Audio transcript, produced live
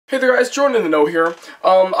Hey there guys, Jordan in the know here.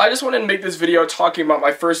 I just wanted to make this video talking about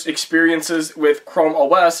my first experiences with Chrome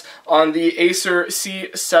OS on the Acer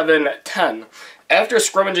C710. After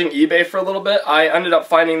scrummaging eBay for a little bit, I ended up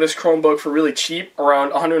finding this Chromebook for really cheap,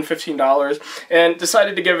 around $115, and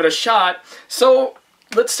decided to give it a shot, so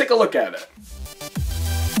let's take a look at it.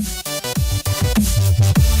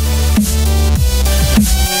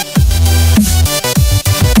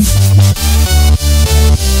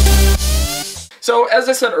 So, as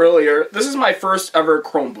I said earlier, this is my first ever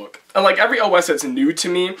Chromebook. And like every OS that's new to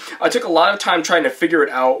me, I took a lot of time trying to figure it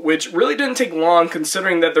out, which really didn't take long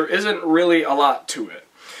considering that there isn't really a lot to it.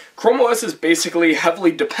 Chrome OS is basically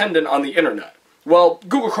heavily dependent on the internet. Well,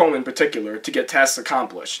 Google Chrome in particular, to get tasks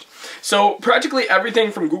accomplished. So, practically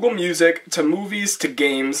everything from Google Music, to movies, to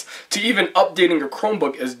games, to even updating your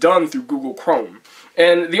Chromebook is done through Google Chrome.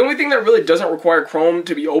 And the only thing that really doesn't require Chrome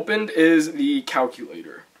to be opened is the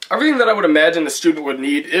calculator. Everything that I would imagine a student would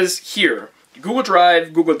need is here. Google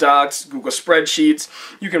Drive, Google Docs, Google Spreadsheets,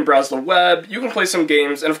 you can browse the web, you can play some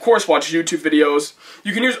games, and of course watch YouTube videos.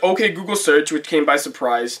 You can use OK Google Search, which came by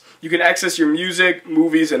surprise. You can access your music,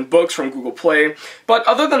 movies, and books from Google Play. But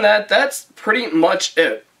other than that, that's pretty much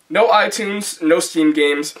it. No iTunes, no Steam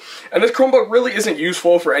games, and this Chromebook really isn't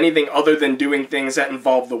useful for anything other than doing things that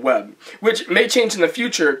involve the web, which may change in the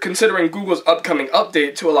future considering Google's upcoming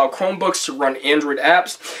update to allow Chromebooks to run Android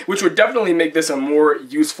apps, which would definitely make this a more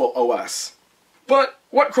useful OS. But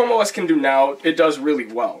what Chrome OS can do now, it does really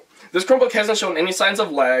well. This Chromebook hasn't shown any signs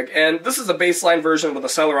of lag, and this is a baseline version with a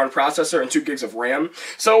Celeron processor and 2 gigs of RAM,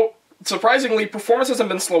 so surprisingly, performance hasn't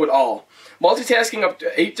been slow at all. Multitasking up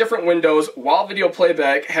to 8 different windows while video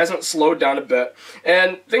playback hasn't slowed down a bit,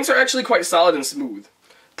 and things are actually quite solid and smooth.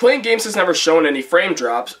 Playing games has never shown any frame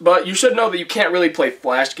drops, but you should know that you can't really play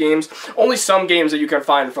Flash games, only some games that you can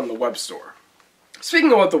find from the web store.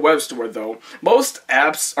 Speaking about the web store though, most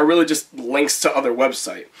apps are really just links to other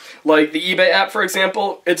websites. Like the eBay app for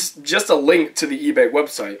example, it's just a link to the eBay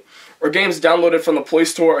website. Or games downloaded from the Play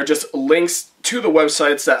Store are just links to the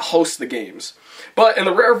websites that host the games. But in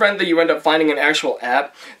the rare event that you end up finding an actual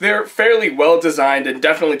app, they're fairly well designed and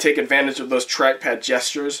definitely take advantage of those trackpad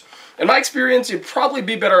gestures. In my experience, you'd probably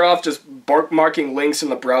be better off just bookmarking links in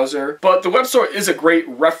the browser, but the web store is a great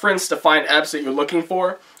reference to find apps that you're looking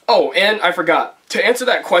for. Oh, and I forgot. To answer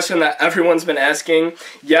that question that everyone's been asking,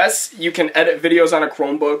 yes, you can edit videos on a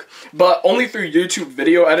Chromebook, but only through YouTube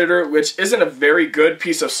Video Editor, which isn't a very good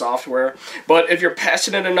piece of software, but if you're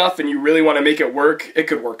passionate enough and you really want to make it work, it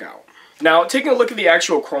could work out. Now, taking a look at the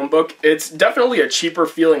actual Chromebook, it's definitely a cheaper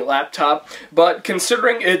feeling laptop, but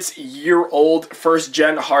considering its year-old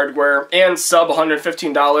first-gen hardware and sub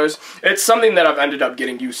 $115, it's something that I've ended up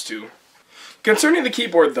getting used to. Concerning the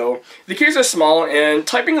keyboard though, the keys are small and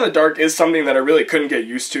typing in the dark is something that I really couldn't get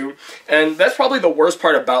used to, and that's probably the worst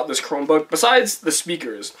part about this Chromebook besides the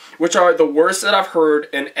speakers, which are the worst that I've heard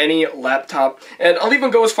in any laptop, and I'll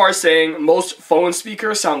even go as far as saying most phone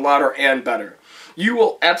speakers sound louder and better. You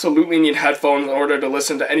will absolutely need headphones in order to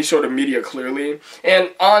listen to any sort of media clearly,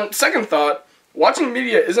 and on second thought, watching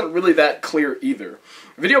media isn't really that clear either.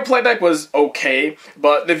 Video playback was okay,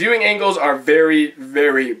 but the viewing angles are very,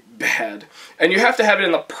 very bad. And you have to have it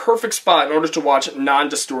in the perfect spot in order to watch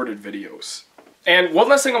non-distorted videos. And one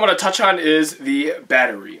last thing I want to touch on is the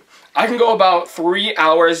battery. I can go about 3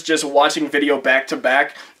 hours just watching video back to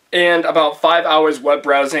back, and about 5 hours web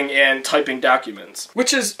browsing and typing documents,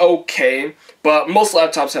 which is okay, but most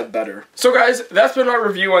laptops have better. So guys, that's been my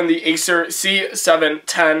review on the Acer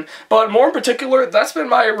C710, but more in particular, that's been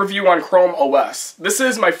my review on Chrome OS. This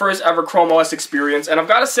is my first ever Chrome OS experience, and I've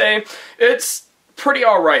got to say, it's pretty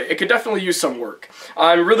alright. It could definitely use some work.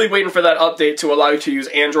 I'm really waiting for that update to allow you to use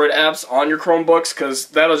Android apps on your Chromebooks, because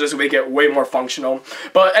that'll just make it way more functional.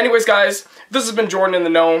 But anyways guys, this has been Jordan in the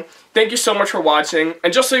Know. Thank you so much for watching,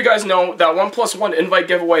 and just so you guys know, that 1+1 invite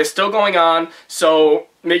giveaway is still going on, so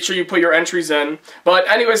make sure you put your entries in. But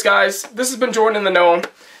anyways guys, this has been Jordan in the Know.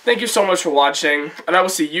 Thank you so much for watching, and I will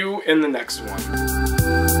see you in the next one.